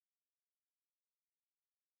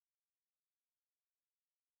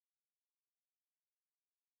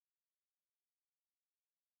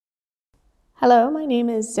Hello, my name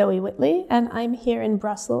is Zoe Whitley, and I'm here in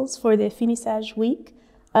Brussels for the Finissage Week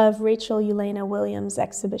of Rachel Eulena Williams'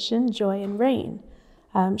 exhibition, Joy and Rain.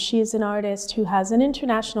 She is an artist who has an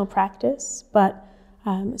international practice, but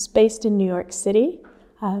is based in New York City.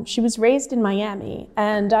 She was raised in Miami,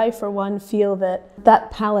 and I, for one, feel that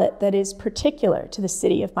that palette that is particular to the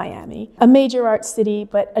city of Miami, a major art city,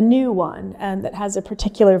 but a new one, and that has a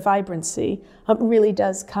particular vibrancy, really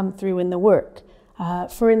does come through in the work.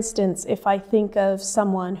 For instance, if I think of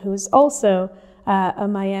someone who's also a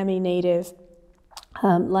Miami native,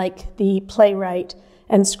 like the playwright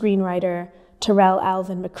and screenwriter Terrell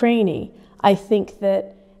Alvin McCraney, I think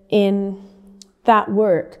that in that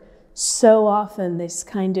work, so often this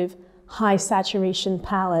kind of high saturation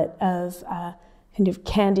palette of kind of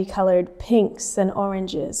candy-colored pinks and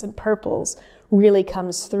oranges and purples really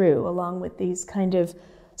comes through, along with these kind of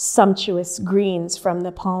sumptuous greens from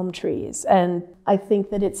the palm trees. And I think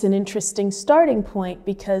that it's an interesting starting point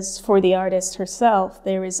because for the artist herself,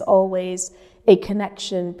 there is always a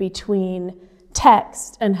connection between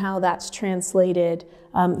text and how that's translated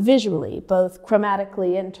visually, both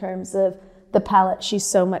chromatically in terms of the palette she's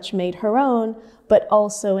so much made her own, but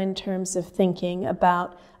also in terms of thinking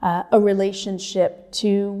about a relationship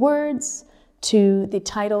to words, to the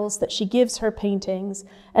titles that she gives her paintings,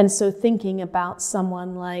 and so thinking about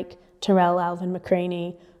someone like Terrell Alvin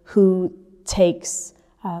McCraney, who takes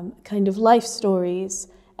kind of life stories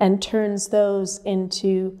and turns those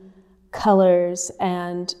into colors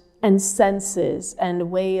and senses and a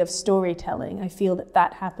way of storytelling. I feel that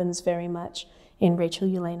that happens very much in Rachel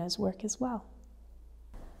Eulena's work as well.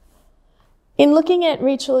 In looking at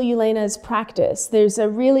Rachel Eulena's practice, there's a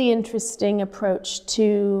really interesting approach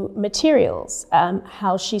to materials,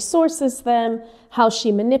 how she sources them, how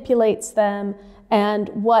she manipulates them, and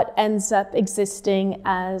what ends up existing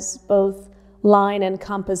as both line and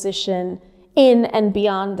composition in and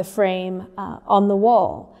beyond the frame on the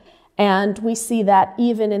wall. And we see that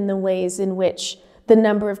even in the ways in which the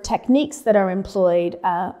number of techniques that are employed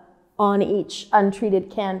on each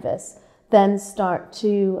untreated canvas then start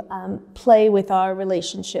to play with our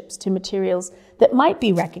relationships to materials that might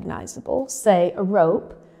be recognizable, say a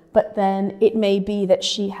rope, but then it may be that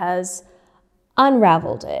she has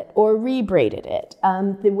unraveled it or rebraided it.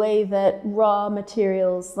 The way that raw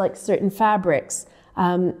materials like certain fabrics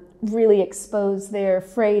really expose their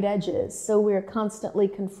frayed edges. So we're constantly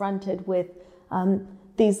confronted with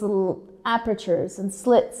these little apertures and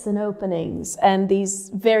slits and openings and these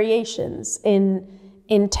variations in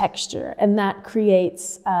texture, and that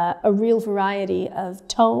creates a real variety of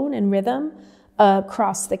tone and rhythm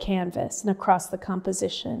across the canvas and across the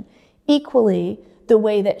composition. Equally, the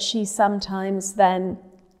way that she sometimes then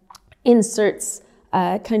inserts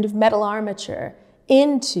kind of metal armature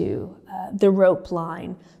into the rope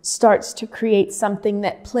line starts to create something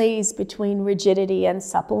that plays between rigidity and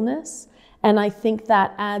suppleness, and I think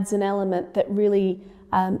that adds an element that really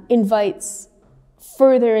invites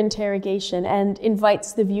further interrogation and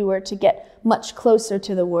invites the viewer to get much closer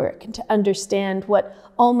to the work and to understand what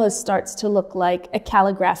almost starts to look like a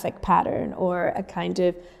calligraphic pattern or a kind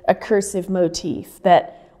of a cursive motif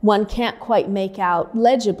that one can't quite make out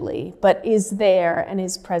legibly, but is there and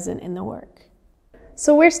is present in the work.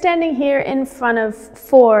 So we're standing here in front of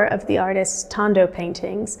 4 of the artist's Tondo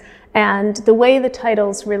paintings, and the way the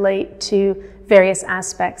titles relate to various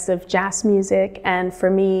aspects of jazz music, and for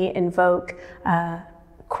me invoke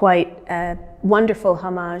quite a wonderful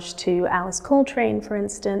homage to Alice Coltrane, for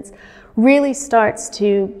instance, really starts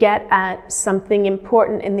to get at something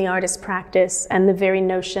important in the artist's practice and the very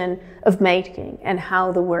notion of making and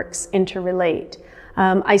how the works interrelate.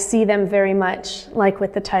 I see them very much, like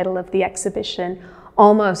with the title of the exhibition,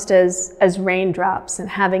 almost as raindrops and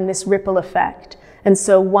having this ripple effect. And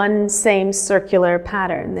so one same circular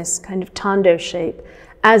pattern, this kind of Tondo shape,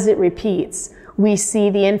 as it repeats, we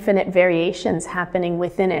see the infinite variations happening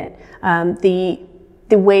within it.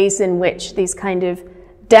 The ways in which these kind of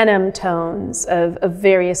denim tones of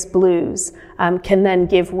various blues can then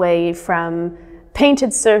give way from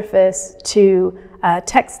painted surface to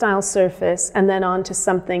textile surface, and then on to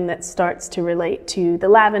something that starts to relate to the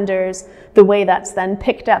lavenders, the way that's then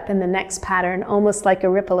picked up in the next pattern, almost like a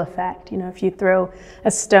ripple effect, you know, if you throw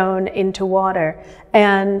a stone into water.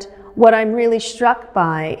 And what I'm really struck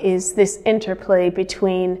by is this interplay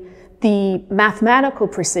between the mathematical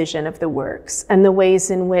precision of the works and the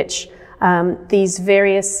ways in which these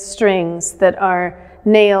various strings that are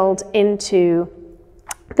nailed into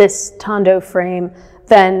this Tondo frame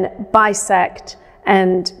then bisect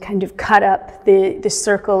and kind of cut up the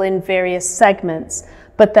circle in various segments,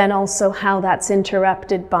 but then also how that's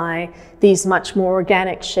interrupted by these much more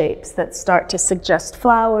organic shapes that start to suggest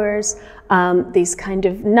flowers, these kind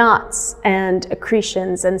of knots and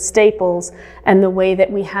accretions and staples, and the way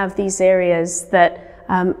that we have these areas that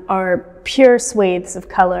are pure swathes of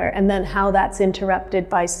color, and then how that's interrupted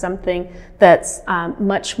by something that's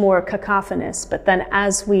much more cacophonous. But then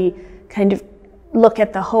as we kind of look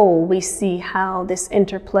at the whole, we see how this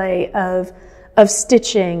interplay of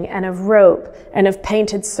stitching and of rope and of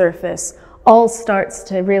painted surface all starts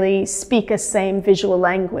to really speak a same visual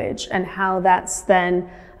language, and how that's then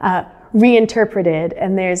reinterpreted,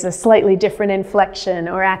 and there's a slightly different inflection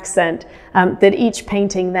or accent that each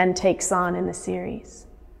painting then takes on in the series.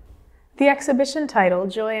 The exhibition title,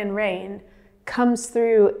 Joy and Rain, comes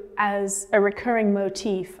through as a recurring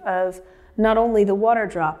motif of not only the water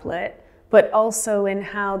droplet, but also in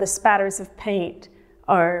how the spatters of paint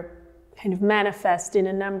are kind of manifest in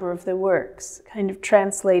a number of the works, kind of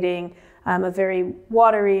translating a very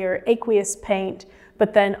watery or aqueous paint,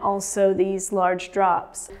 but then also these large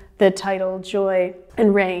drops. The title Joy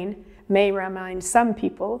and Rain may remind some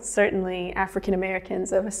people, certainly African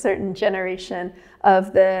Americans of a certain generation,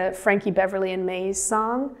 of the Frankie Beverly and Mays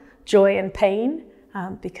song, Joy and Pain,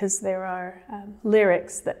 because there are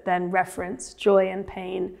lyrics that then reference joy and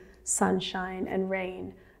pain, sunshine and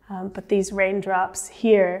rain. But these raindrops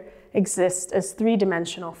here exist as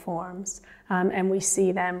three-dimensional forms, and we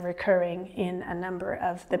see them recurring in a number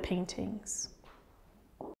of the paintings.